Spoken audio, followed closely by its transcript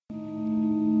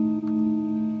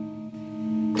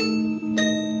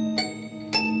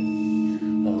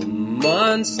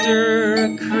monster,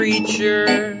 a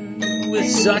creature with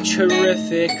such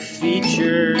horrific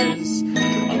features.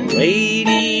 A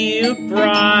lady, a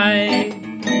bride,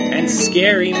 and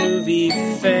scary movie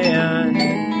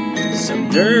fan. Some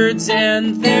nerds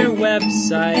and their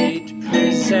website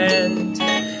present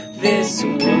This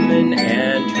Woman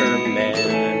and Her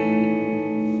Man.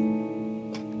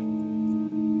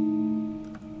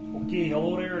 Okay,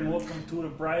 hello there, and welcome to the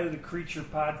Bride of the Creature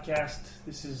podcast.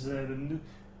 This is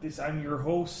I'm your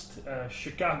host,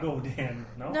 Chicago Dan.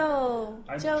 No,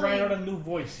 I'm Joey. trying out a new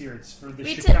voice here. It's for the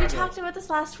We Chicago. we talked about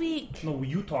this last week. No,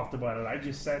 you talked about it. I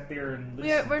just sat there and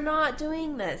listened. We're not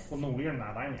doing this. Well, no, we are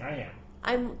not. I am.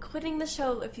 I'm quitting the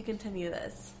show if you continue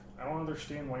this. I don't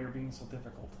understand why you're being so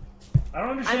difficult. I don't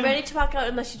understand. I'm ready to walk out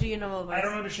unless you do your normal voice. I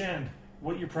don't understand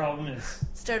what your problem is.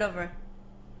 Start over.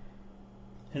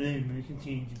 Hello,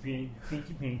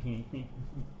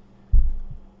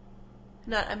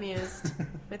 Not amused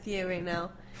with you right now.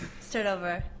 Start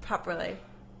over properly.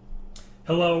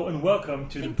 Hello and welcome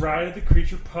to the Bride of the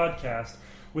Creature podcast.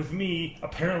 With me,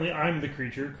 apparently I'm the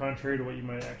creature, contrary to what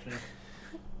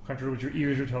your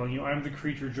ears are telling you. I'm the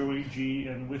creature, Joey G,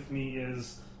 and with me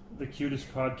is the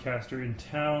cutest podcaster in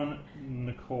town,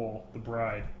 Nicole, the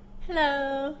bride.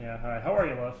 Hello. Yeah, hi. How are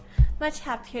you, love? Much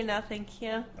happier now, thank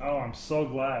you. Oh, I'm so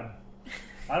glad.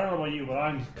 I don't know about you, but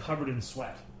I'm covered in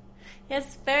sweat.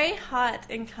 It's very hot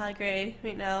in Calgary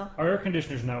right now. Our air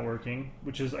conditioner's not working,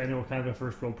 which is, I know, kind of a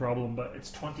first world problem, but it's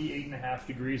 28.5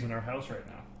 degrees in our house right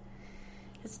now.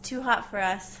 It's too hot for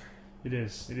us. It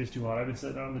is. It is too hot. I've been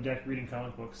sitting on the deck reading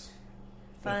comic books.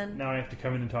 Fun. But now I have to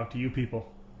come in and talk to you people.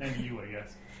 And you, I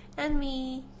guess. And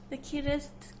me, the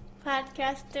cutest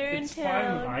podcaster in It's town.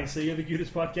 fine when I say you're the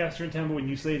cutest podcaster in town, but when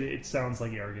you say it sounds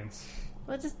like arrogance.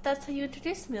 Well, that's how you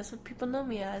introduce me. That's what people know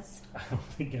me as. I don't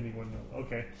think anyone knows.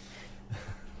 Okay.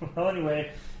 Well,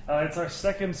 anyway, it's our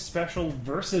second special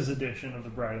Versus edition of The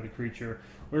Bride of the Creature,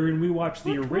 wherein we watch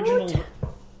the original... Do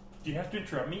you have to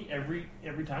interrupt me every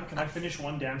time? Can I finish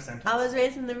one damn sentence? I was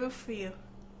raising the roof for you.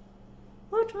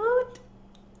 Woot woot.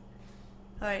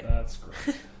 Alright. That's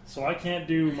great. So I can't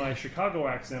do my Chicago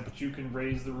accent, but you can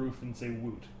raise the roof and say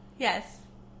woot. Yes.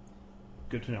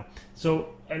 Good to know.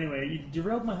 So, anyway, you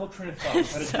derailed my whole train of thought.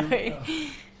 Sorry.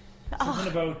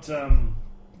 Something about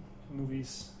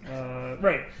movies.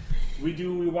 Right. We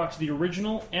watch the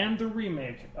original and the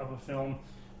remake of a film.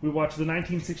 We watch the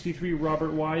 1963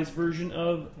 Robert Wise version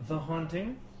of The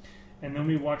Haunting. And then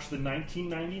we watch the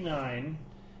 1999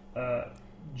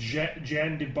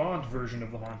 Jan de Bont version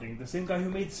of The Haunting. The same guy who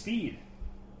made Speed.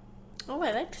 Oh,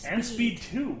 I liked Speed. And Speed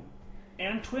 2.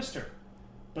 And Twister.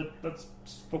 But let's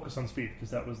focus on Speed, because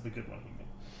that was the good one he made.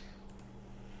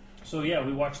 So yeah,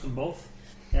 we watched them both.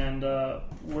 And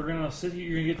we're going to sit here,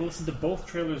 you're going to get to listen to both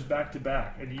trailers back to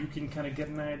back. And you can kind of get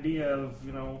an idea of,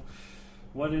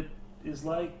 what it is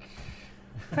like.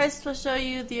 First we'll show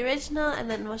you the original,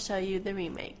 and then we'll show you the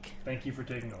remake. Thank you for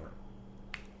taking over.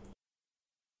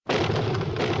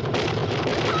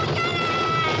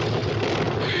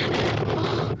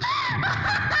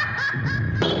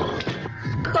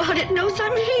 God, it knows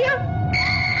I'm here.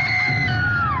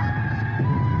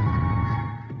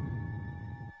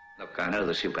 Look, I know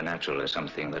the supernatural is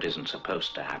something that isn't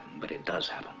supposed to happen, but it does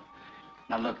happen.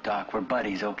 Now look, Doc, we're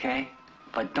buddies, okay?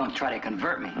 But don't try to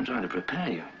convert me. I'm trying to prepare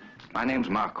you. My name's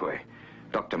Marquay,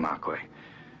 Dr. Marquay,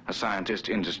 a scientist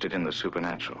interested in the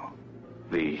supernatural.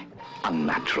 The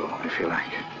unnatural, if you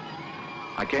like.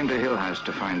 I came to Hill House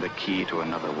to find the key to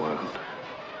another world.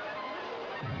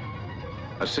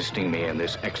 Assisting me in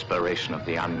this exploration of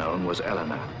the unknown was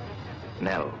Eleanor,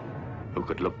 Nell, who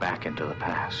could look back into the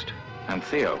past, and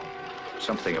Theo,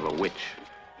 something of a witch,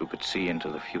 who could see into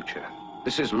the future.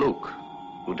 This is Luke,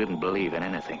 who didn't believe in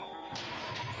anything,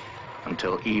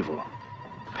 until evil,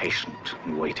 patient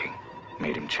and waiting,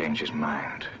 made him change his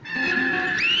mind.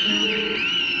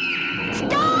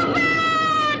 Stop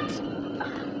it!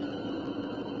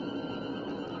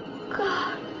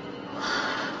 God.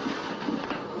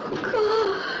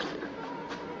 God.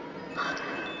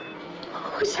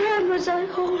 Whose hand was I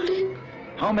holding?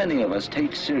 How many of us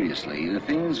take seriously the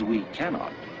things we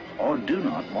cannot or do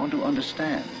not want to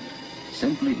understand,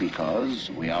 simply because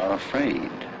we are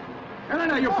afraid?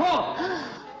 Eleanor, your paw!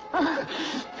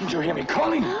 Did you hear me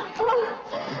calling?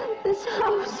 Oh, this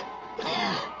house.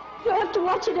 You have to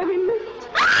watch it every minute.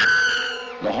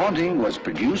 The Haunting was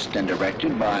produced and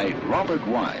directed by Robert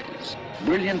Wise,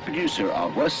 brilliant producer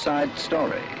of West Side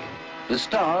Story. The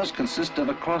stars consist of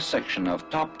a cross-section of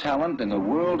top talent in the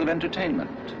world of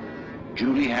entertainment.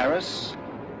 Julie Harris,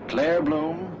 Claire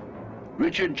Bloom,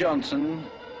 Richard Johnson,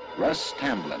 Russ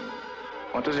Tamblyn.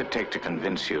 What does it take to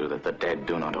convince you that the dead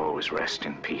do not always rest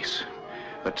in peace?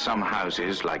 But some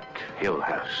houses, like Hill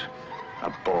House,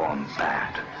 are born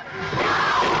bad.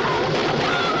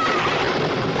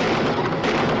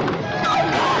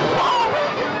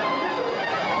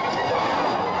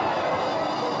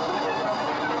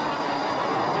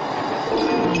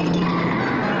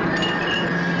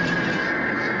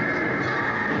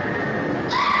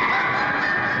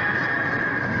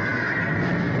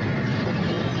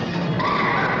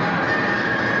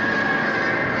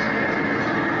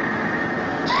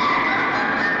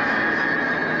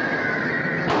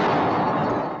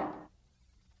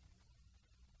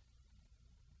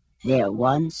 There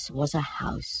once was a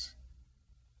house,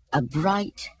 a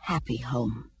bright, happy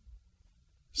home.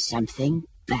 Something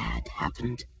bad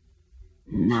happened.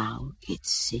 Now it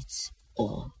sits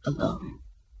all alone.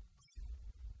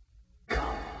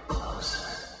 Come closer.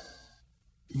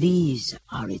 These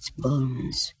are its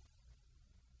bones.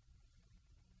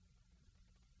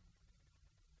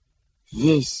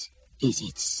 This is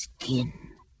its skin.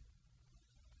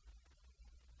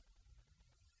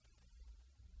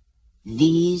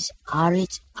 These are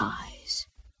its eyes.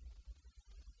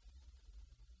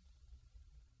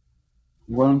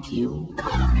 Won't you?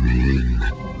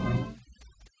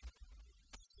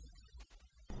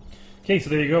 Okay, so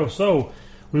there you go. So,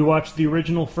 we watched the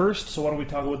original first, so why don't we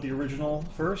talk about the original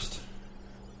first?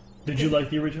 Did you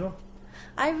like the original?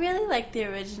 I really liked the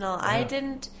original. Yeah. I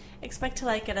didn't expect to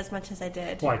like it as much as I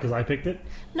did. Why, because I picked it?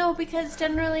 No, because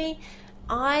generally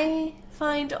I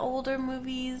find older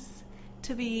movies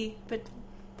to be a bit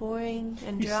boring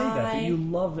and You dry. say that, but you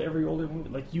love every older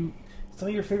movie. Some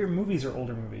of your favorite movies are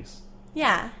older movies.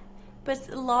 Yeah, but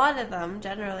a lot of them,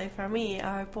 generally for me,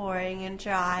 are boring and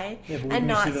dry Yeah, but and wouldn't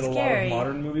not you see that scary. a lot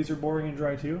of modern movies are boring and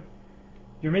dry too?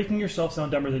 You're making yourself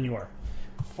sound dumber than you are.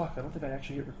 Fuck, I don't think I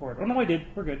actually hit record. Oh no, I did.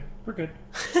 We're good. We're good.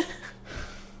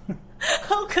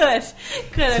 Oh, good.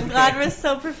 Good. I'm glad we're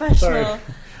so professional.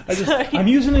 Sorry. I'm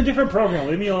using a different program.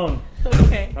 Leave me alone.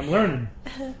 Okay. I'm learning.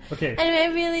 Okay. Anyway,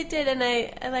 I really did, and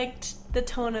I liked the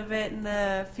tone of it and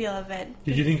the feel of it.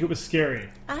 Did you think it was scary?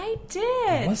 I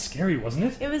did. It was scary, wasn't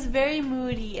it? It was very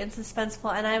moody and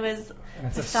suspenseful, and And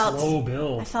it's a slow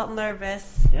build. I felt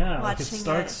nervous Yeah, watching like it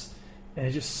starts and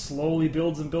it just slowly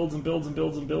builds and builds and builds and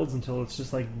builds and builds until it's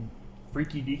just like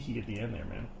freaky deaky at the end there,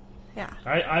 man. Yeah.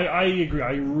 I agree.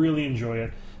 I really enjoy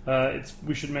it.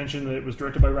 We should mention that it was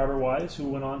directed by Robert Wise, who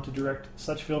went on to direct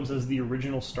such films as the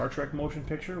original Star Trek motion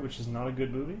picture, which is not a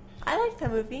good movie. I liked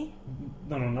that movie.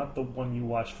 No, not the one you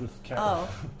watched with Captain. Oh.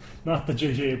 Not the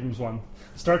J.J. Abrams one.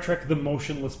 Star Trek: The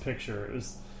Motionless Picture. It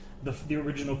was the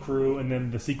original crew, and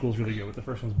then the sequel's really good, but the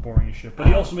first one's boring as shit. But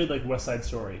he also made like West Side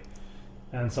Story,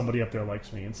 and Somebody Up There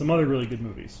Likes Me, and some other really good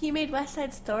movies. He made West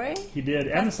Side Story? He did,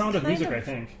 and The That's Sound of kind Music, of- I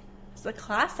think. It's a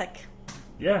classic.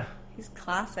 Yeah, He's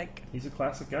classic. he's a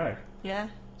classic guy. Yeah.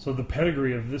 So the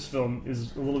pedigree of this film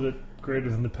is a little bit greater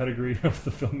than the pedigree of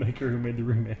the filmmaker who made the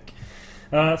remake.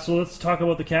 So let's talk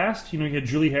about the cast. You had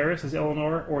Julie Harris as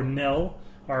Eleanor, or Nell,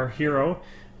 our hero.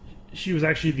 She was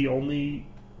actually the only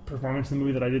performance in the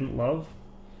movie that I didn't love.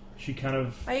 She kind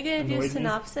of Are you going to do annoyed a me.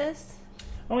 synopsis?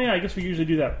 Oh yeah, I guess we usually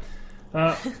do that.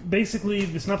 Basically,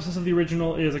 the synopsis of the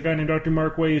original is a guy named Dr.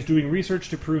 Mark Way is doing research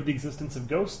to prove the existence of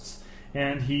ghosts,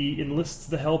 and he enlists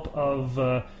the help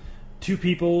of two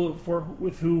people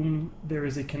with whom there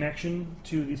is a connection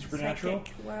to the supernatural.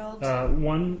 Psychic world.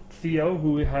 One, Theo,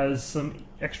 who has some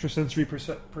extrasensory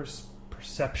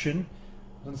perception.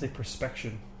 I was going to say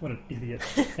perspection. What an idiot.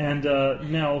 And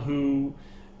Nell, who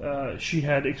she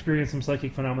had experienced some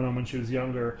psychic phenomenon when she was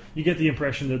younger. You get the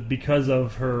impression that because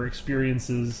of her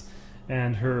experiences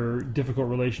and her difficult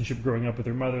relationship growing up with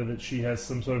her mother, that she has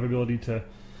some sort of ability to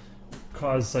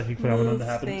cause psychic phenomenon to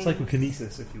happen. things.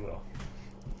 Psychokinesis, if you will.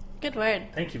 Good word.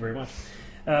 Thank you very much.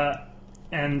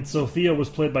 And so Theo was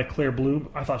played by Claire Bloom.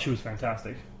 I thought she was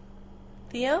fantastic.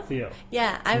 Theo? Theo.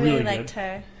 Yeah, I really Really liked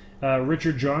good. her.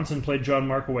 Richard Johnson played John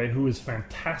Markaway, who is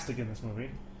fantastic in this movie.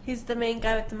 He's the main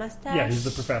guy with the mustache. Yeah, he's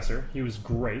the professor. He was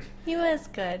great. He was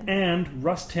good. And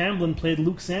Russ Tamblyn played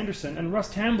Luke Sanderson. And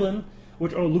Russ Tamblyn,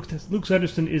 Luke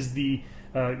Sanderson is the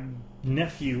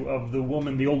nephew of the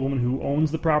old woman who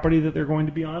owns the property that they're going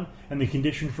to be on. And the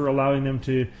condition for allowing them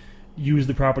to use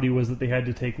the property was that they had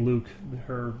to take Luke,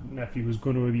 her nephew, who's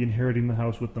going to be inheriting the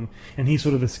house with them. And he's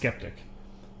sort of the skeptic.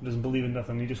 He doesn't believe in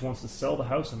nothing. He just wants to sell the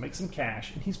house and make some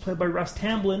cash. And he's played by Russ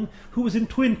Tamblyn, who was in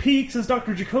Twin Peaks as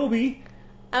Dr. Jacoby.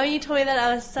 Oh, when you told me that,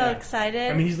 I was so Yeah. excited.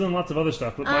 I mean, he's done lots of other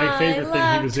stuff, but my I favorite thing he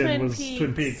love was in Twin was Peaks.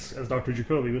 Twin Peaks as Dr.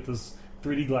 Jacoby with his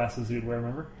 3D glasses he would wear,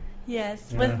 remember? Yes,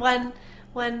 Yeah. with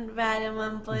one red and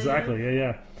one blue. Exactly,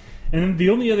 yeah. And then the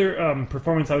only other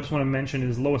performance I just want to mention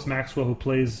is Lois Maxwell, who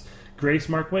plays Grace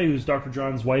Markway, who's Dr.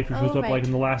 John's wife, who shows up like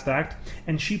in the last act,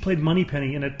 and she played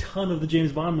Moneypenny in a ton of the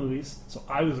James Bond movies, so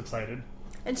I was excited.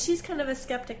 And she's kind of a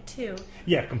skeptic too.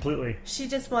 Yeah, completely. She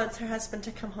just wants her husband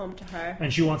to come home to her.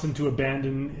 And she wants him to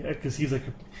abandon, because he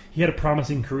had a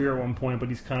promising career at one point, but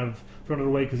he's kind of thrown it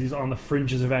away because he's on the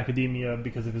fringes of academia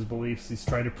because of his beliefs. He's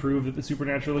trying to prove that the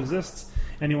supernatural exists,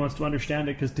 and he wants to understand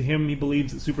it because to him he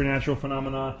believes that supernatural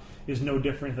phenomena is no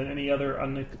different than any other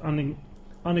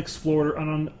unexplored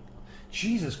or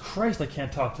Jesus Christ, I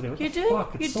can't talk today. What the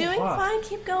fuck? It's you're so doing hot. fine.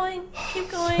 Keep going. Keep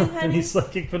going, honey. Any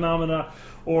psychic phenomena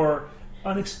or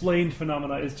unexplained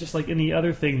phenomena is just like any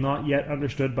other thing not yet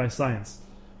understood by science.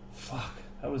 Fuck,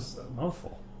 that was a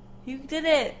mouthful. You did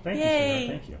it. Thank you, Yay.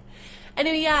 sweetheart. Thank you.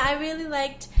 Anyway, yeah, I really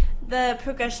liked the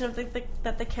progression of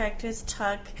that the characters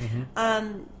took.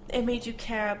 It made you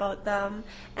care about them,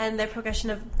 and their progression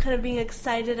of kind of being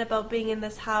excited about being in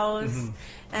this house,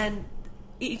 and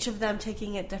each of them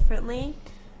taking it differently.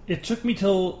 It took me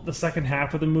till the second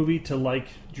half of the movie to like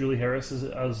Julie Harris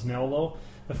as Nell, though.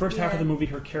 The first half of the movie,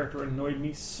 her character annoyed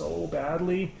me so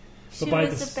badly. She but by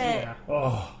was a bit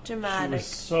dramatic. She was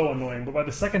so annoying. But by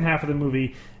the second half of the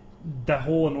movie, that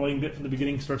whole annoying bit from the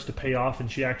beginning starts to pay off,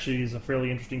 and she actually is a fairly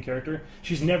interesting character.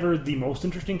 She's never the most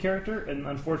interesting character, and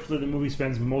unfortunately the movie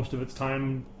spends most of its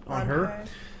time on her.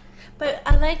 But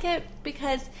I like it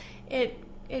because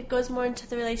it goes more into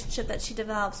the relationship that she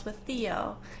develops with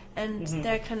Theo, and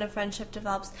their kind of friendship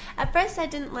develops. At first I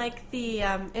didn't like the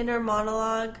inner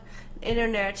monologue, inner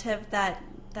narrative that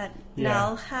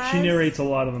Nell has. She narrates a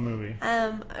lot of the movie.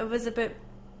 It was a bit,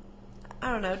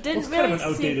 I don't know, didn't it's really kind of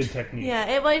an outdated technique. Yeah,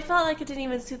 it felt like it didn't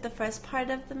even suit the first part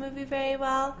of the movie very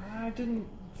well. I didn't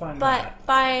find that. But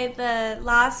by the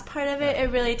last part of it, it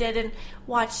really did, and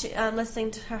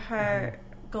listening to her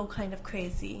go kind of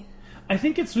crazy. I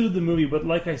think it suited the movie, but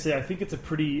like I say, I think it's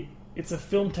a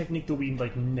film technique that we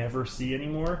like never see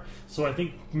anymore. So I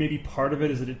think maybe part of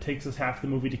it is that it takes us half the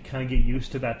movie to kind of get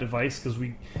used to that device because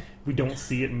we don't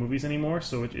see it in movies anymore.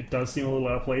 So it does seem a little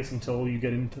out of place until you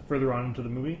get further on into the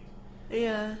movie.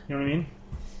 Yeah. You know what I mean?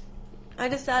 I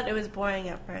just thought it was boring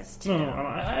at first. No,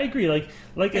 I agree. Like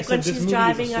I said, this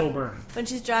movie is a slow burn. When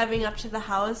she's driving up to the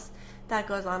house, that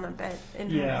goes on a bit in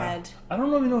her head. I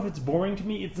don't really know if it's boring to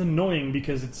me. It's annoying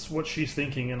because it's what she's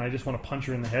thinking, and I just want to punch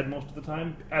her in the head most of the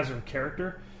time as her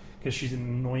character because she's an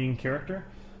annoying character.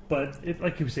 But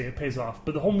like you say, it pays off.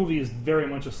 But the whole movie is very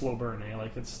much a slow burn.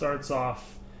 Like it starts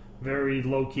off very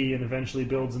low key and eventually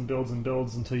builds and builds and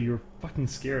builds until you're fucking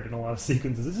scared in a lot of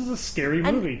sequences. This is a scary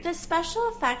movie. And the special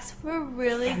effects were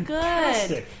really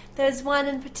Fantastic. good. There's one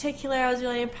in particular I was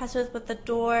really impressed with the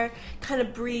door kind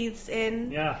of breathes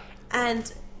in. Yeah.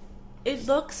 And it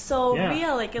looks so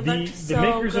real. Like it looked so good.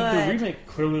 The makers of the remake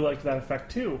clearly liked that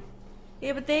effect too.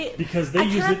 Yeah, but because they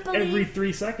use it every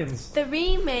 3 seconds. The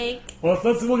remake. Well,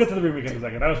 we'll get to the remake in a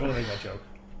second. I was going to make that joke.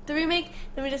 The remake,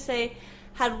 let me just say,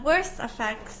 had worse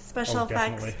special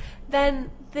effects definitely.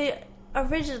 than the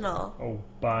original. Oh,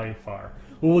 by far.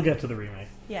 Well, we'll get to the remake.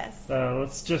 Yes.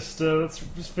 Let's just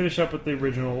finish up with the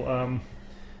original.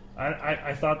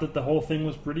 I thought that the whole thing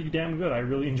was pretty damn good. I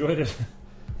really enjoyed it.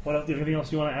 What else? Anything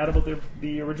else you want to add about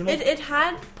the original? It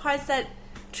had parts that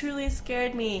truly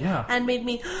scared me and made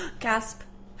me gasp.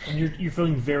 And you're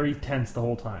feeling very tense the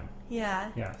whole time. Yeah.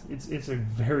 Yeah, it's a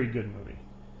very good movie.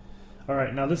 All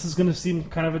right, now this is going to seem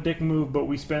kind of a dick move, but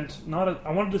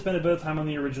I wanted to spend a bit of time on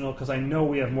the original because I know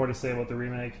we have more to say about the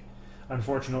remake.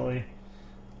 Unfortunately,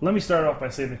 let me start off by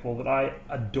saying, Nicole, that I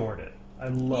adored it. I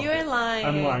loved it. You're lying.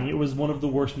 I'm lying. It was one of the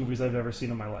worst movies I've ever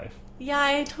seen in my life. Yeah,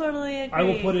 I totally agree. I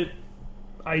will put it.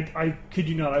 I kid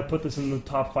you not, I put this in the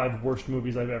top 5 worst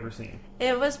movies I've ever seen.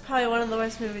 It was probably one of the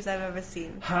worst movies I've ever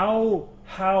seen. How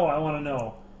I want to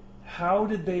know, how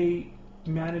did they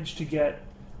manage to get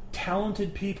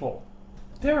talented people?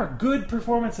 There are good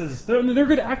performances. They're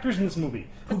good actors in this movie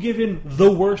who give in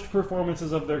the worst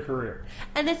performances of their career.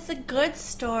 And it's a good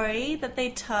story that they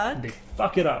took. They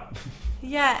fuck it up.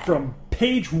 Yeah. From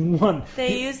page 1.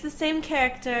 They use the same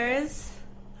characters.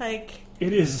 Like...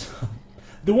 It is...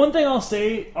 The one thing I'll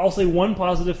say one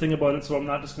positive thing about it, so I'm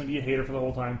not just going to be a hater for the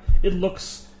whole time. It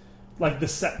looks like the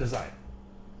set design.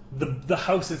 The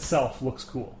house itself looks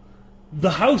cool.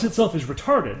 The house itself is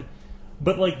retarded,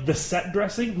 but like the set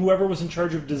dressing, whoever was in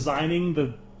charge of designing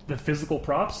the physical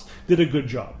props did a good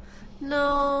job.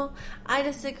 No, I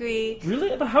disagree.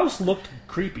 Really? The house looked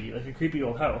creepy, like a creepy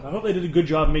old house. I thought they did a good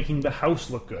job making the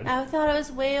house look good. I thought it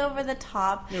was way over the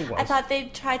top. It was. I thought they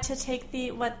tried to take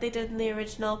what they did in the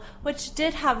original, which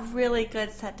did have really good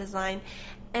set design,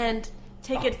 and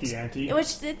take it the ante.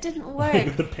 Which it didn't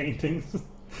work. The paintings.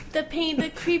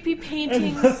 The creepy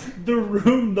paintings. And the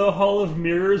room, the hall of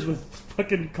mirrors with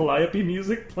fucking calliope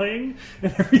music playing,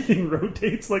 and everything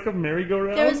rotates like a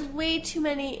merry-go-round. There was way too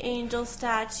many angel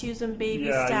statues and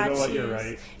baby statues. You know what? You're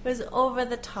right. It was over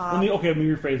the top. Let me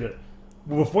rephrase it.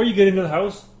 Before you get into the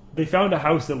house, they found a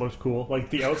house that looked cool. Like,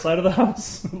 the outside of the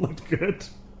house looked good.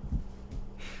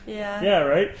 Yeah. Yeah,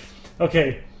 right?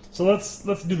 Okay, so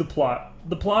let's do the plot.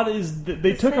 The plot is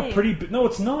they took a pretty... No,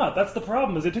 it's not. That's the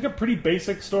problem, is they took a pretty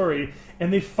basic story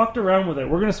and they fucked around with it.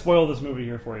 We're going to spoil this movie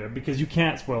here for you because you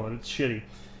can't spoil it. It's shitty.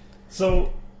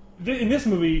 So, in this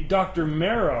movie, Dr.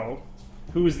 Marrow,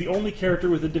 who is the only character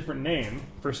with a different name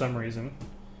for some reason...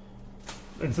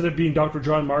 Instead of being Dr.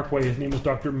 John Markway, his name is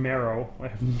Dr. Marrow. I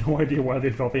have no idea why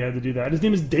they felt they had to do that. His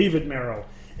name is David Marrow.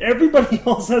 Everybody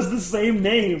else has the same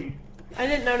name. I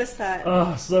didn't notice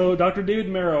that. So Dr. David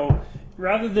Marrow,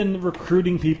 rather than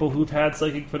recruiting people who've had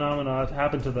psychic phenomena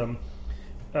happen to them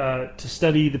to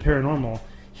study the paranormal,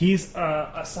 he's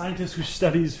a scientist who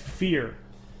studies fear,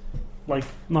 like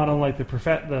not unlike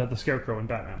the Scarecrow in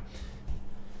Batman.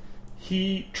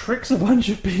 He tricks a bunch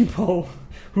of people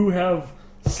who have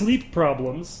sleep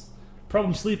problem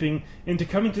sleeping, into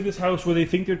coming to this house where they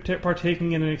think they're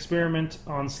partaking in an experiment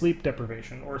on sleep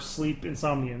deprivation or sleep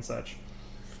insomnia and such.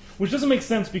 Which doesn't make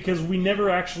sense because we never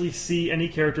actually see any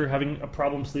character having a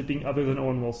problem sleeping other than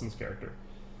Owen Wilson's character.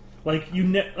 Like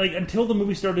until the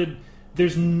movie started,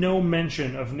 there's no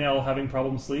mention of Nell having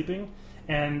problems sleeping,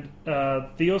 and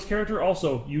Theo's character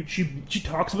also. She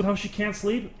talks about how she can't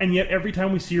sleep, and yet every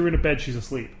time we see her in a bed, she's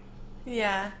asleep.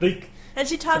 Yeah. And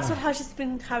she talks about how she's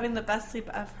been having the best sleep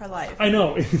of her life. I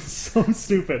know, it's so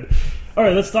stupid. All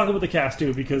right, let's talk about the cast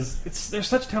too, because they're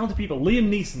such talented people. Liam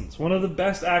Neeson's one of the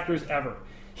best actors ever.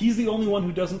 He's the only one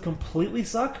who doesn't completely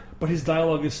suck, but his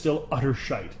dialogue is still utter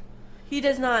shite. He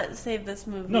does not save this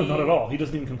movie. No, not at all. He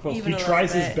doesn't even come close. Even he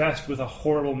tries his best with a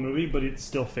horrible movie, but it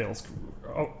still fails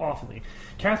awfully.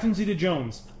 Catherine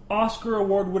Zeta-Jones, Oscar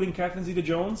award-winning Catherine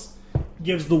Zeta-Jones,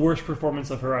 gives the worst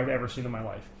performance of her I've ever seen in my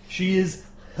life. She is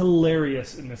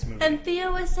hilarious in this movie. And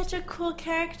Theo is such a cool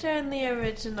character in the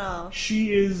original.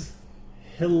 She is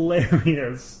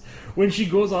hilarious. When she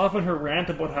goes off on her rant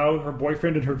about how her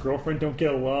boyfriend and her girlfriend don't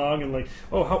get along, and like,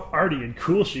 oh, how arty and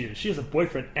cool she is. She has a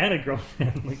boyfriend and a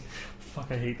girlfriend. Like, fuck,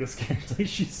 I hate this character. Like,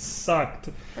 she sucked.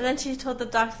 And then she told the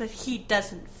doctor that he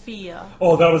doesn't feel.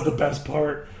 Oh, that was the best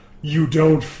part. You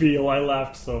don't feel. I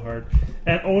laughed so hard.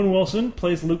 And Owen Wilson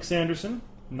plays Luke Sanderson.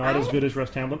 Not as good as Russ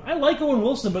Tamblyn. I like Owen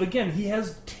Wilson, but again, he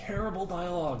has terrible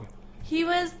dialogue. He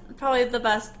was probably the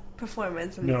best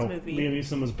performance in this movie. Liam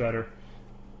Neeson was better.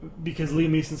 Because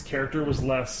Liam Neeson's character was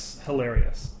less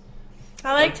hilarious.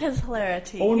 I liked his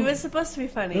hilarity. He was supposed to be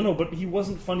funny. No, but he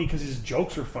wasn't funny because his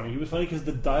jokes were funny. He was funny because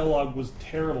the dialogue was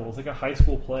terrible. It was like a high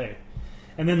school play.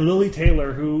 And then Lily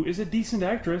Taylor, who is a decent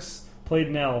actress, played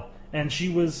Nell. And she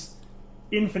was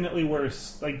infinitely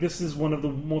worse. Like, this is one of the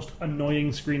most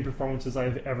annoying screen performances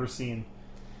I've ever seen.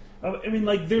 I mean,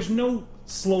 like, there's no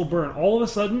slow burn. All of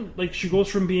a sudden, like, she goes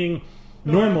from being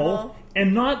normal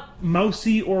and not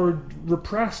mousy or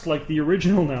repressed like the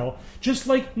original Nell. Just,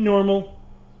 like, normal.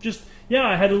 Just, yeah,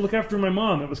 I had to look after my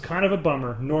mom. It was kind of a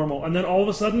bummer. Normal. And then all of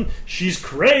a sudden, she's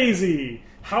crazy!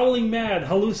 Howling mad,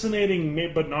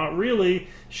 hallucinating, but not really.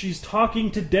 She's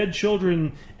talking to dead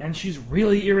children, and she's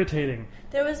really irritating.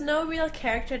 There was no real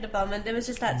character development. It was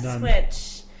just that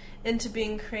switch into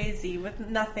being crazy with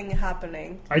nothing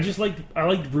happening. I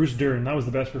liked Bruce Dern. That was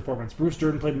the best performance. Bruce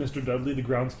Dern played Mr. Dudley, the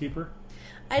groundskeeper.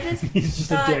 He's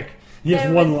just a dick. He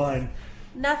has one line.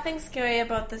 Nothing scary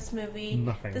about this movie.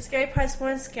 Nothing. The scary parts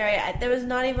weren't scary. There was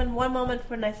not even one moment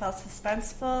when I felt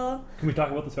suspenseful. Can we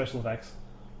talk about the special effects?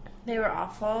 They were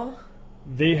awful.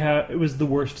 It was the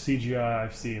worst CGI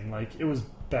I've seen. Like, it was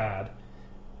bad.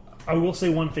 I will say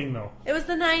one thing, though. It was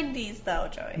the 90s, though,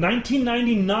 Joey.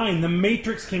 1999. The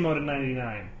Matrix came out in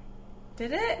 99.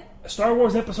 Did it? Star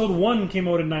Wars Episode 1 came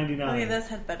out in 99. Okay, this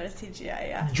had better CGI,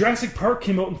 yeah. Jurassic Park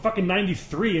came out in fucking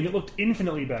 93, and it looked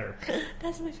infinitely better.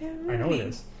 That's my favorite movie. I know it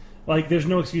is. Like, there's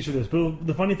no excuse for this. But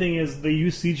the funny thing is, they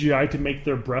use CGI to make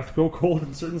their breath go cold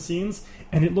in certain scenes,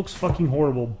 and it looks fucking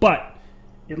horrible. But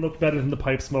it looked better than the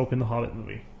pipe smoke in the Hobbit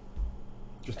movie.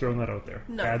 Just throwing that out there.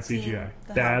 Bad CGI.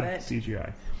 Bad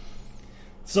CGI.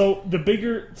 So the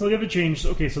other change.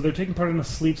 Okay, so they're taking part in a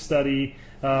sleep study,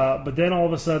 but then all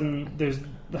of a sudden,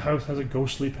 the house has a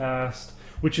ghostly past,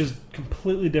 which is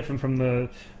completely different from the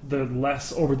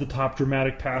less over the top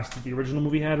dramatic past that the original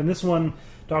movie had. And this one,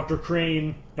 Dr.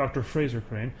 Fraser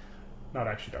Crane, not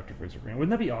actually Dr. Fraser Crane.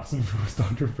 Wouldn't that be awesome if it was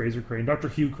Dr. Fraser Crane? Dr.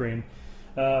 Hugh Crane.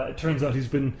 It turns out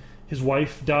his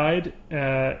wife died,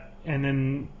 and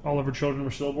then all of her children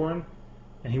were stillborn,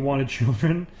 and he wanted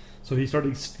children. So he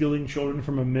started stealing children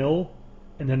from a mill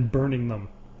and then burning them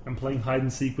and playing hide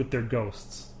and seek with their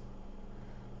ghosts.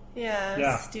 Yeah,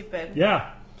 Yeah. stupid.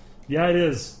 Yeah. Yeah, it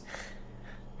is.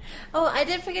 Oh, I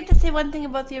did forget to say one thing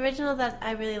about the original that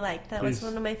I really liked. That was Please.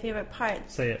 one of my favorite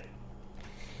parts. Say it.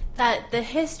 That the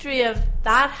history of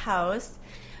that house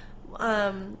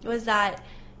was that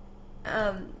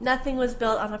nothing was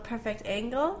built on a perfect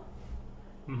angle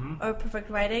or a perfect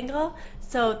right angle.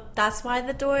 So that's why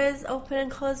the doors open and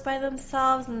close by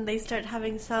themselves, and they start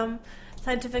having some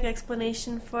scientific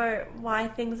explanation for why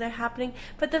things are happening.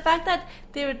 But the fact that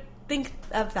they would think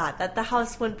of that the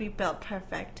house wouldn't be built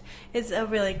perfect, is a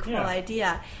really cool Yeah.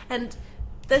 idea. And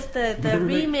this the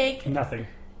remake, Nothing.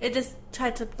 it just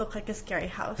tried to look like a scary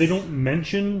house. They don't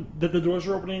mention that the doors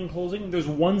are opening and closing. There's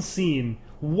one scene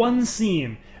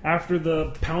after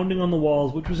the pounding on the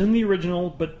walls, which was in the original,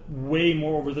 but way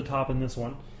more over the top in this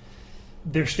one.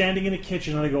 They're standing in a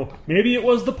kitchen and they go, maybe it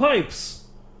was the pipes.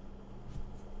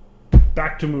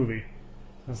 Back to movie.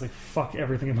 I was like, fuck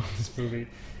everything about this movie.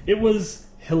 It was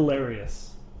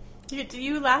hilarious.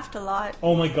 You laughed a lot.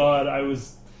 Oh my god, I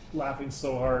was laughing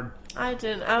so hard. I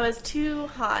didn't. I was too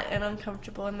hot and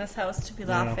uncomfortable in this house to be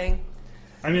laughing.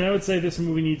 I mean, I would say this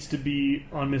movie needs to be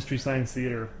on Mystery Science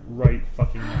Theater right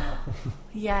fucking now.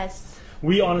 Yes.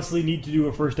 We honestly need to do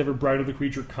a first ever Bride of the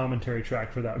Creature commentary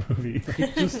track for that movie.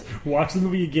 Like, just watch the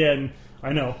movie again.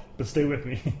 I know, but stay with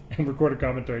me and record a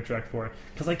commentary track for it.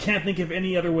 Because I can't think of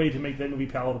any other way to make that movie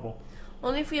palatable.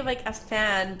 Only if we have like a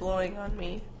fan blowing on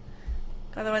me.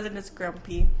 Otherwise, I'm just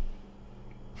grumpy.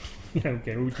 Yeah,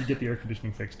 okay, we could get the air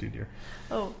conditioning fixed too, dear.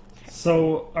 Oh, okay.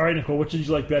 So, alright, Nicole, what did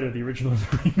you like better, the original or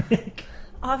the remake?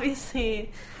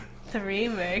 Obviously, the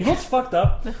remake. You know what's fucked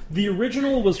up? The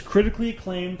original was critically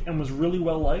acclaimed and was really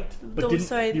well liked, but didn't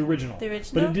sorry, the original. the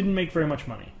original? But it didn't make very much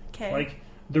money. Okay. Like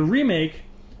the remake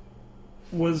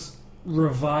was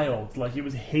reviled, like it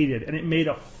was hated, and it made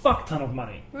a fuck ton of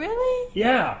money. Really?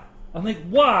 Yeah. I'm like,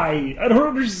 why? I don't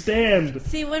understand.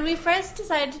 See, when we first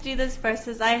decided to do this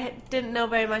versus, I didn't know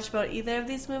very much about either of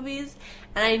these movies,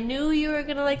 and I knew you were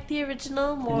gonna like the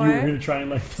original more. You were gonna try and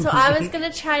like. So I was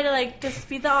gonna try to like just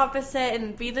be the opposite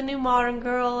and be the new modern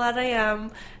girl that I am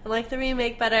and like the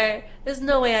remake better. There's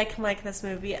no way I can like this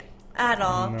movie at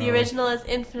all. No. The original is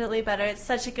infinitely better. It's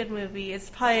such a good movie. It's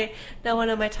probably now one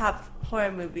of my top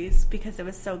horror movies because it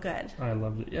was so good. I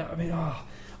loved it. Yeah, I mean,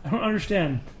 I don't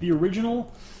understand. The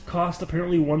original cost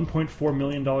apparently $1.4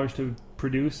 million to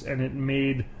produce, and it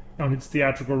made on its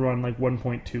theatrical run like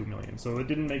 $1.2 million. So it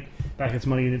didn't make back its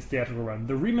money in its theatrical run.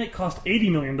 The remake cost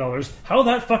 $80 million. How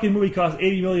that fucking movie cost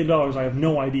 $80 million, I have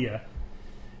no idea.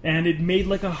 And it made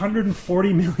like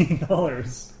 $140 million.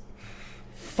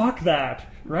 Fuck that,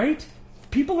 right?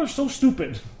 People are so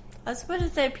stupid. I was supposed to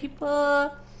say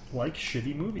people Like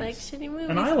shitty movies. like shitty movies.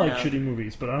 And I like now. shitty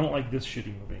movies, but I don't like this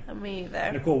shitty movie. Me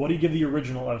either. Nicole, what do you give the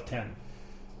original out of 10?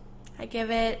 I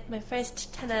give it my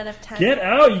first 10 out of 10. Get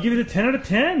out! You give it a 10 out of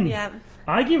 10. Yeah.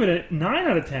 I give it a 9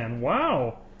 out of 10.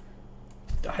 Wow.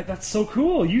 That's so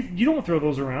cool. You don't throw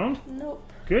those around.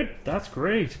 Nope. Good. That's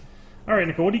great. All right,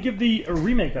 Nicole, what do you give the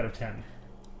remake out of 10?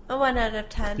 A 1 out of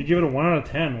 10. You give it a 1 out of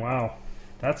 10. Wow.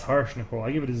 That's harsh, Nicole.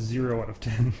 I give it a 0 out of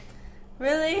 10.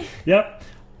 Really? Yep.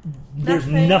 There's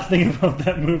Nothing? nothing about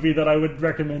that movie that I would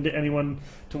recommend to anyone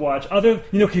to watch.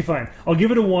 Okay, fine. I'll give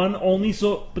it a 1 only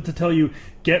but to tell you,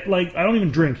 I don't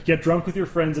even drink. Get drunk with your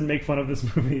friends and make fun of this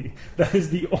movie. That is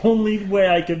the only way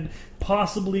I could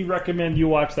possibly recommend you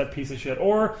watch that piece of shit.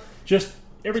 Or just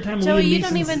every time Joey, Liam you Neeson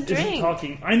don't even isn't drink.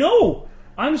 talking. I know!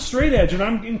 I'm straight edge and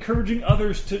I'm encouraging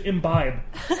others to imbibe.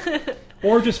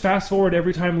 Or just fast forward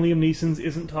every time Liam Neeson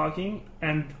isn't talking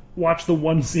and watch the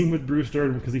one scene with Bruce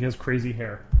Dern because he has crazy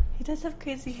hair. He does have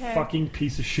crazy hair. Fucking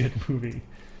piece of shit movie.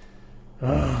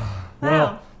 Well,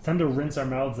 Wow. it's time to rinse our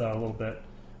mouths out a little bit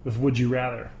with Would You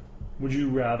Rather. Would you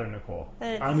rather, Nicole?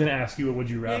 That is- I'm going to ask you a Would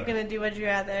You Rather. You're going to do Would You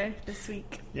Rather this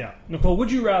week. Yeah. Nicole,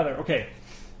 would you rather... Okay.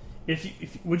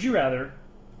 Would you rather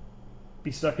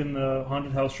be stuck in the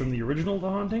haunted house from the original The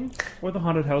Haunting or the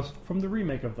haunted house from the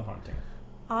remake of The Haunting?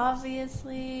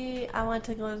 Obviously, I want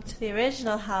to go to the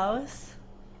original house.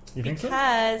 You think so?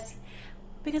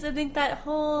 Because I think that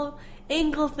whole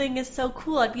angle thing is so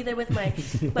cool. I'd be there with my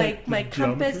my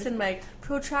compass geometry? and my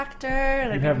protractor, and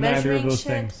You I'd have be neither measuring of those shit.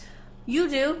 things. You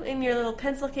do in your little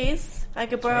pencil case. I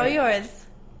could borrow right. yours.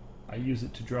 I use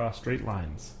it to draw straight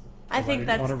lines. I think didn't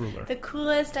that's want a ruler. the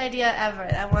coolest idea ever.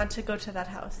 I want to go to that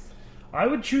house. I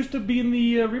would choose to be in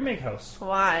the remake house.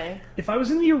 Why? If I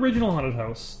was in the original haunted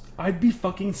house, I'd be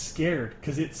fucking scared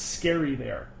because it's scary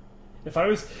there. If I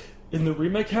was in the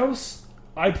remake house,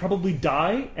 I'd probably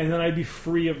die and then I'd be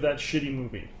free of that shitty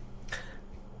movie.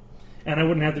 And I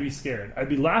wouldn't have to be scared. I'd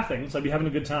be laughing, so I'd be having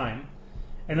a good time.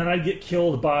 and then I'd get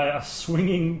killed by a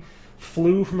swinging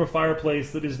flue from a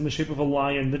fireplace that is in the shape of a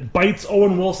lion that bites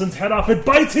Owen Wilson's head off. It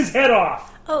bites his head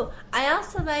off! Oh, I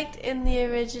also liked in the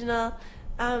original,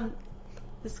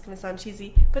 this is going to sound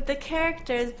cheesy, but the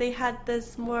characters, they had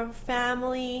this more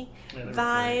family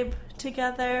vibe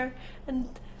together, and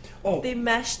they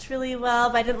meshed really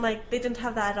well, but they didn't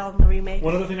have that at all in the remake.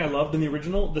 One other thing I loved in the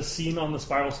original, the scene on the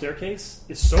spiral staircase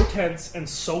is so tense and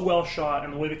so well shot,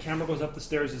 and the way the camera goes up the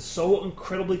stairs is so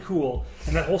incredibly cool,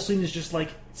 and that whole scene is just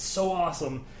so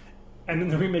awesome. And in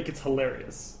the remake, it's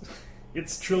hilarious.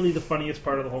 It's truly the funniest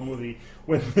part of the whole movie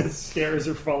when the stairs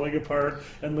are falling apart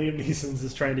and Liam Neeson's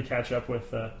is trying to catch up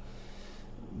with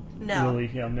Lily.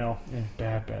 Yeah,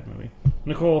 bad movie.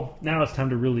 Nicole, now it's time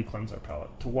to really cleanse our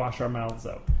palate, to wash our mouths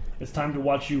out. It's time to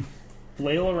watch you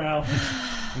flail around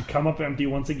and come up empty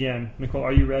once again. Nicole,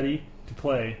 are you ready to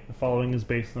play The Following is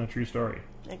Based on a True Story?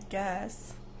 I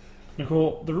guess.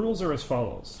 Nicole, the rules are as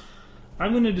follows.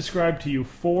 I'm going to describe to you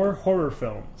 4 horror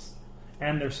films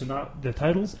and their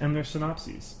titles and their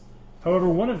synopses. However,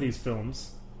 one of these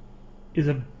films is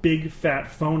a big fat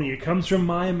phony. It comes from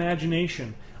my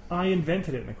imagination. I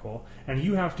invented it, Nicole, and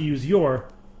you have to use your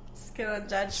skill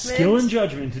and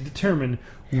judgment to determine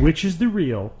which is the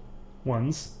real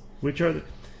ones,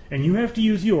 and you have to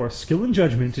use your skill and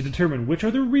judgment to determine which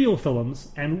are the real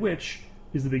films and which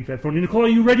is the big fat phony. Nicole, are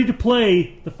you ready to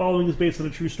play The Following is Based on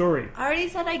a True Story? I already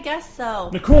said I guess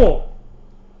so. Nicole,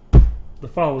 The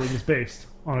Following is based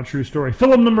on a true story.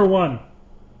 Film number 1.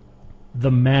 The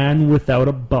Man Without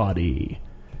a Body.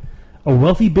 A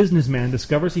wealthy businessman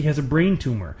discovers he has a brain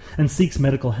tumor and seeks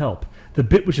medical help.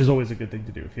 Which is always a good thing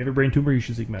to do. If you have a brain tumor, you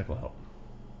should seek medical help.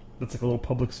 That's like a little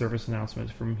public service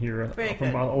announcement from here,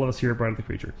 from all of us here at Bride of the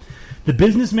Creature. The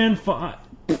businessman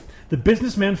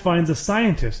finds a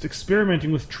scientist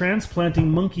experimenting with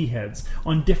transplanting monkey heads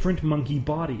on different monkey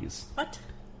bodies. What?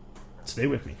 Stay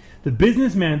with me. The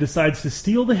businessman decides to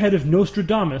steal the head of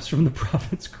Nostradamus from the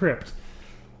prophet's crypt,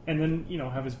 and then,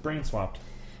 have his brain swapped.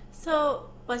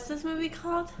 So, what's this movie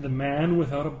called? The Man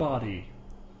Without a Body.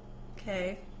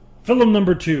 Okay. Film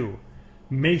number 2.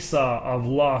 Mesa of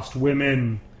Lost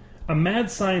Women. A mad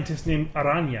scientist named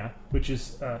Araña, which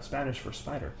is Spanish for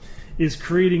spider, is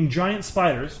creating giant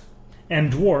spiders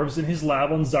and dwarves in his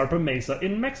lab on Zarpa Mesa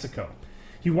in Mexico.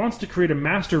 He wants to create a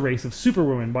master race of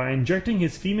superwomen by injecting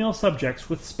his female subjects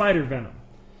with spider venom.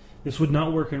 This would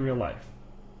not work in real life.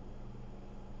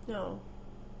 No.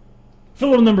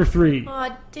 Film number 3.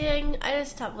 Aw, dang. I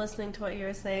just stopped listening to what you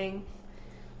were saying.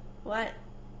 What?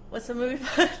 What's the movie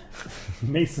about?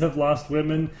 Mesa of Lost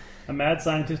Women. A mad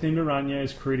scientist named Araña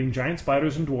is creating giant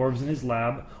spiders and dwarves in his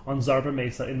lab on Zarpa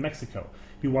Mesa in Mexico.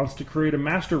 He wants to create a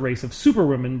master race of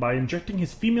superwomen by injecting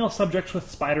his female subjects with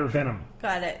spider venom.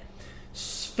 Got it.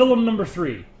 Film number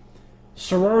 3.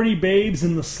 Sorority babes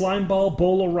in the Slimeball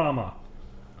Bowl-O-Rama.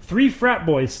 3 frat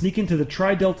boys sneak into the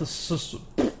Tri-Delta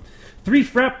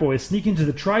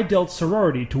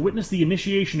sorority to witness the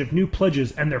initiation of new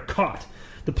pledges, and they're caught.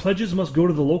 The pledges must go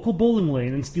to the local bowling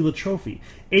lane and steal a trophy,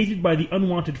 aided by the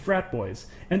unwanted frat boys.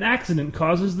 An accident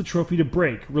causes the trophy to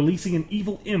break, releasing an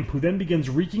evil imp who then begins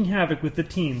wreaking havoc with the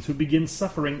teens, who begin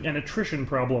suffering an attrition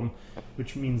problem,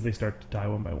 which means they start to die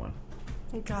one by one.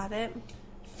 Got it.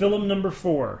 Film number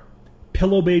 4.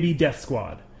 Pillow Baby Death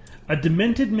Squad. A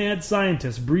demented mad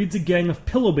scientist breeds a gang of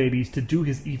pillow babies to do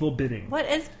his evil bidding. What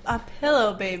is a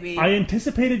pillow baby? I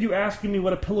anticipated you asking me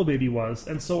what a pillow baby was,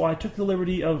 and so I took the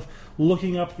liberty of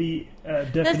looking up the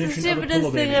definition of a pillow baby. That's the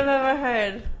stupidest thing I've ever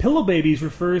heard. Pillow babies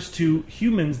refers to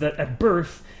humans that at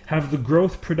birth have the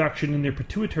growth production in their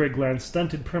pituitary gland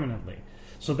stunted permanently.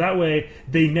 So that way,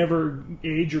 they never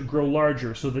age or grow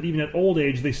larger, so that even at old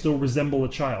age, they still resemble a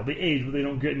child. They age, but they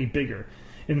don't get any bigger.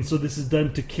 And so this is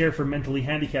done to care for mentally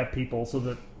handicapped people, so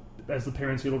that as the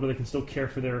parents get older, they can still care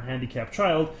for their handicapped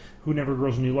child, who never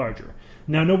grows any larger.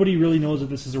 Now, nobody really knows if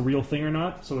this is a real thing or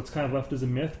not, so it's kind of left as a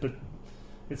myth, but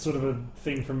it's sort of a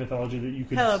thing from mythology that you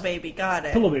could... Pillow baby, got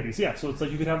it. Pillow babies, yeah. So it's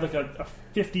like you could have like a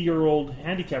 50-year-old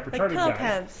handicapped retarded like guy.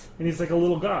 Pants. And he's like a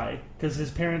little guy, because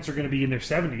his parents are going to be in their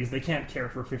 70s. They can't care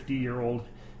for a 50-year-old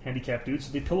handicapped dude,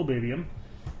 so they pillow baby him.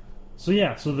 So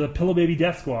yeah, so the Pillow Baby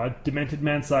Death Squad, demented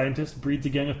mad scientist, breeds a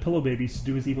gang of pillow babies to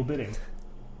do his evil bidding.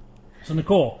 So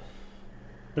Nicole,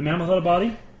 The Man Without a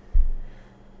Body,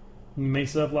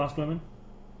 Mesa of Lost Women,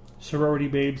 Sorority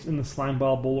Babes in the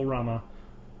Slimeball Bowl-O-Rama,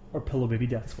 or Pillow Baby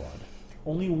Death Squad.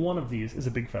 Only one of these is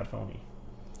a big fat phony.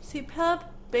 See, Pillow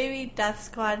Baby Death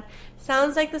Squad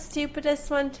sounds like the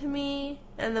stupidest one to me,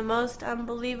 and the most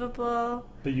unbelievable.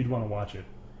 But you'd want to watch it.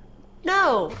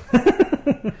 No!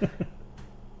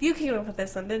 You came up with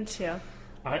this one, didn't you?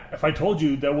 If I told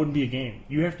you, that wouldn't be a game.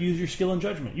 You have to use your skill and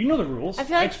judgment. You know the rules. I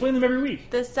feel like explain them every week.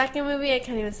 The second movie, I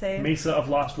can't even say. Mesa of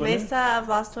Lost Women? Mesa of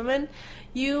Lost Women.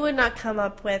 You would not come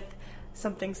up with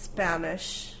something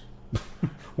Spanish.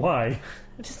 Why?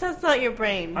 That's not your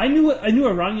brain. I knew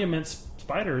Aranya meant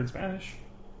spider in Spanish.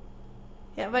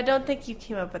 Yeah, but I don't think you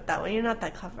came up with that one. You're not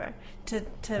that clever to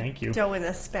Thank you. throw in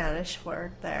a Spanish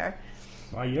word there.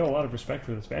 Wow, you have a lot of respect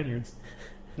for the Spaniards.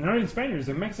 They're not even Spaniards,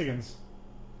 they're Mexicans.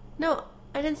 No,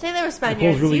 I didn't say they were Spaniards.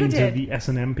 Nicole's really you into did. the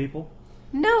S&M people.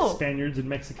 No. Spaniards and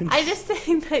Mexicans. I just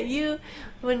think that you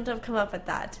wouldn't have come up with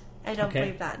that. I don't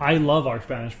believe that. I love our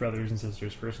Spanish brothers and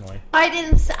sisters personally. I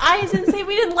didn't say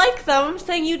we didn't like them. I'm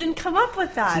saying you didn't come up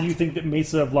with that. So you think that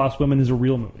Mesa of Lost Women is a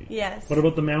real movie? Yes. What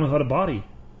about The Man Without a Body?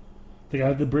 The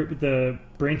guy with the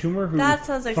brain tumor who That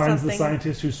sounds like finds something. the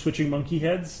scientist who's switching monkey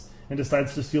heads and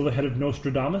decides to steal the head of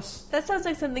Nostradamus? That sounds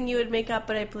like something you would make up,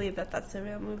 but I believe that that's a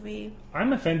real movie.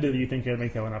 I'm offended that you think I'd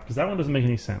make that one up, because that one doesn't make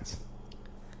any sense.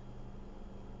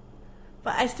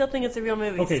 But I still think it's a real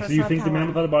movie. Okay, so it's you not think that The Man one.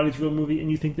 Without a Body is a real movie, and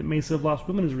you think that Mesa of Lost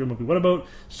Women is a real movie. What about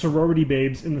Sorority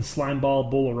Babes in the Slimeball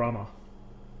Bolorama?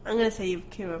 I'm going to say you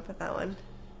came up with that one.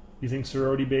 You think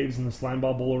Sorority Babes in the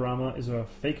Slimeball Bolorama is a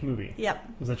fake movie? Yep.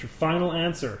 Is that your final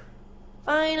answer?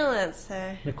 Final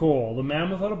answer. Nicole, The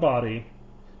Man Without a Body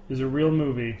is a real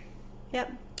movie.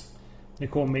 Yep.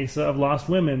 Nicole, Mesa of Lost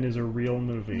Women is a real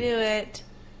movie. Knew it.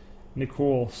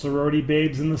 Nicole, Sorority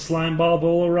Babes in the Slimeball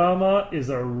Bolorama is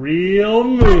a real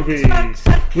movie.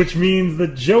 Which means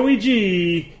that Joey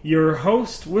G, your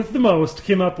host with the most,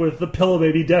 came up with the Pillow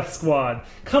Baby Death Squad.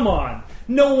 Come on.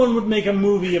 No one would make a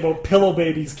movie about pillow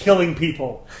babies killing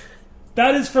people.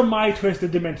 That is from my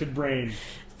twisted, demented brain.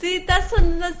 See, that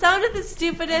sounded the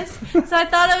stupidest, so I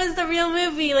thought it was the real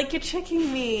movie. Like, you're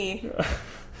tricking me.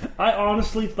 I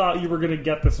honestly thought you were going to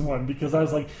get this one, because I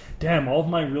was like, damn, all of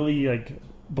my really,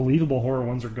 believable horror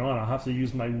ones are gone. I'll have to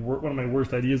use one of my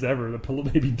worst ideas ever, the Pillow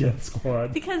Baby Death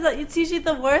Squad. Because it's usually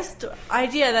the worst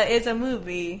idea that is a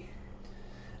movie.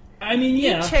 I mean,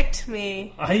 yeah. You tricked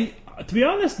me. To be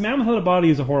honest, Man Without a Body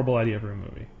is a horrible idea for a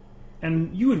movie.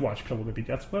 And you would watch Pillow Baby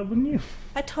Death Squad, wouldn't you?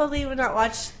 I totally would not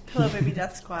watch Pillow Baby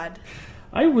Death Squad.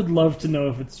 I would love to know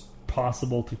if it's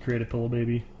possible to create a pillow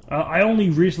baby. I only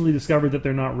recently discovered that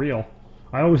they're not real.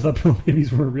 I always thought pillow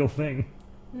babies were a real thing.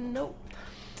 Nope.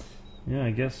 Yeah,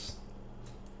 I guess.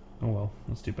 Oh well,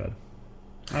 that's too bad.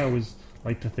 I always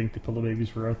like to think the pillow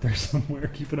babies were out there somewhere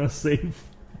keeping us safe.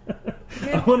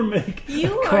 I want to make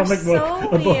a comic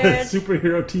book about a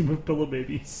superhero team of pillow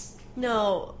babies.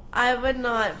 No, I would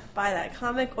not buy that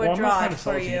comic or Well, draw it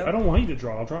for you. I don't want you to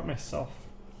draw. I'll draw it myself.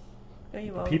 No,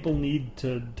 you won't. People need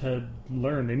to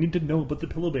learn. They need to know about the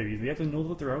pillow babies. They have to know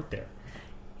that they're out there.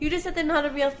 You just said they're not a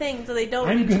real thing, so they don't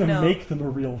I'm need to know. gonna make them a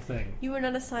real thing. You were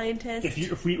not a scientist.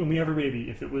 When we have a baby,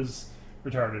 if it was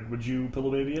retarded, would you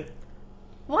pillow baby it?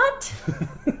 What?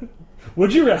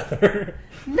 Would you rather?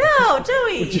 No,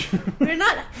 Joey! We're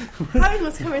not having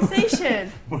this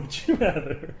conversation. Would you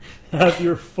rather have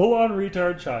your full-on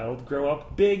retard child grow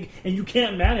up big and you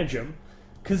can't manage him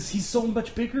because he's so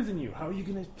much bigger than you? How are you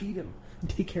going to feed him and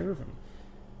take care of him?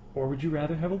 Or would you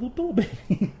rather have a little pillow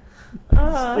baby?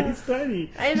 He's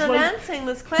tiny. I'm not answering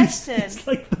this question. It's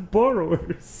like The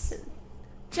Borrowers.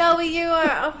 Joey, you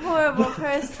are a horrible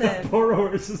person.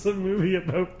 Borrowers is a movie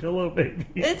about pillow babies.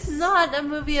 It's not a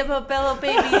movie about pillow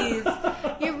babies.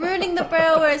 You're ruining the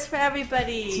Borrowers for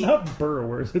everybody. It's not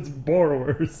Borrowers, it's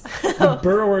Borrowers. The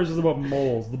Borrowers is about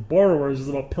moles. The Borrowers is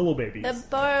about pillow babies. The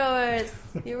Borrowers.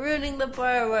 You're ruining the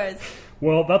Borrowers.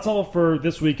 Well, that's all for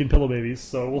this week in Pillow Babies,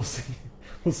 so we'll see.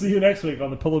 We'll see you next week on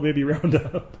the Pillow Baby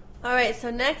Roundup. Alright, so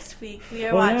next week we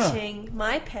are watching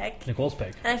my pick. Nicole's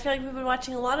pick. And I feel like we've been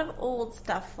watching a lot of old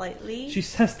stuff lately. She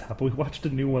says that, but we watched a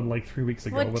new one like 3 weeks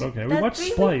ago. But okay, we watched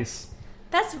really? Splice.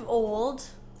 That's old.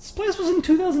 Splice was in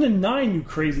 2009, you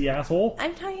crazy asshole.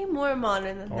 I'm talking more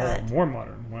modern than that. Oh, more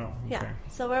modern. Wow. Okay. Yeah,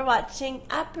 so we're watching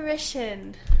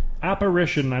Apparition.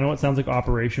 Apparition. I know it sounds like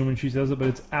Operation when she says it, but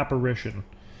it's Apparition.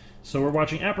 So we're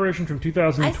watching Apparition from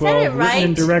 2012, I said it right. written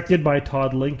and directed by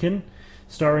Todd Lincoln,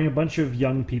 starring a bunch of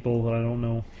young people that I don't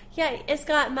know. Yeah, it's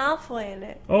got Malfoy in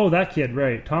it. Oh, that kid,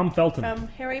 right. Tom Felton. From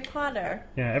Harry Potter.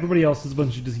 Yeah, everybody else is a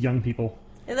bunch of just young people.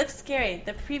 It looks scary.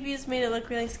 The previews made it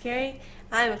look really scary.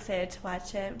 I'm excited to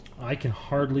watch it. I can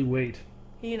hardly wait.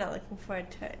 You're not looking forward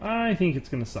to it. I think it's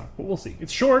going to suck, but we'll see.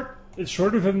 It's short. It's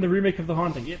shorter than the remake of The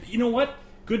Haunting. You know what?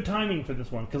 Good timing for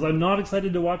this one, because I'm not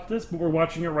excited to watch this, but we're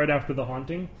watching it right after The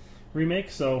Haunting remake,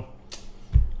 so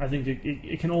I think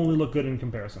it can only look good in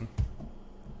comparison.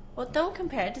 Well, don't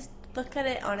compare it. Just look at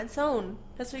it on its own.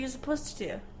 That's what you're supposed to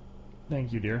do.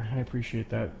 Thank you, dear. I appreciate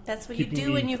that. That's what Keeping you do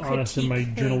me when you honest in my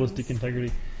critique journalistic things.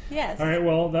 integrity. Yes. All right,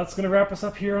 well, that's going to wrap us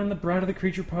up here on the Bride of the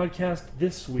Creature podcast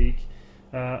this week.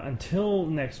 Until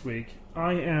next week,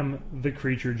 I am the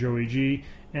Creature Joey G,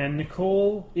 and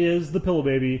Nicole is the Pillow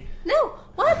Baby. No,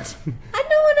 what? I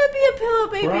don't want to be a pillow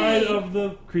baby. Bride of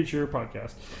the Creature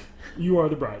podcast. You are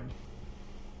the bride.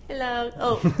 Hello.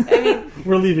 Oh, I mean,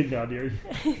 We're leaving now, dear.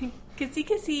 kissy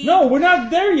kissy. No, we're not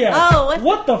there yet. Oh,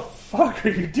 what the fuck are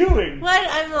you doing? What?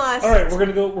 I'm lost. All right, we're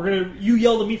gonna. You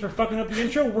yelled at me for fucking up the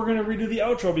intro. We're gonna redo the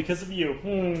outro because of you.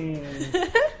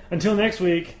 Until next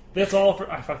week. That's all for.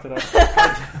 I fucked it up.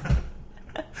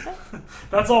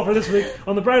 That's all for this week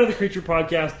on the Bride of the Creature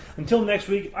podcast. Until next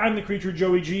week, I'm the Creature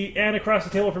Joey G, and across the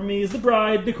table from me is the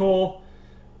bride Nicole.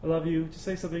 I love you. Just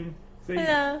say something. Say...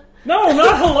 Hello. No,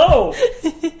 not hello.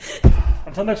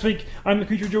 Until next week, I'm the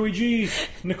Creature Joey G.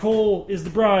 Nicole is the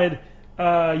bride.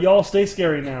 Y'all stay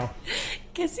scary now.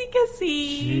 Kissy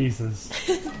kissy. Jesus.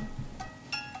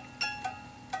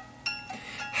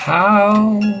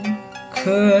 How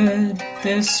could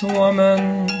this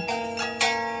woman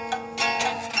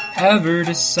ever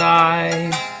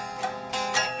decide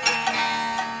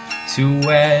to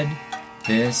wed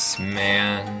this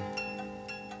man?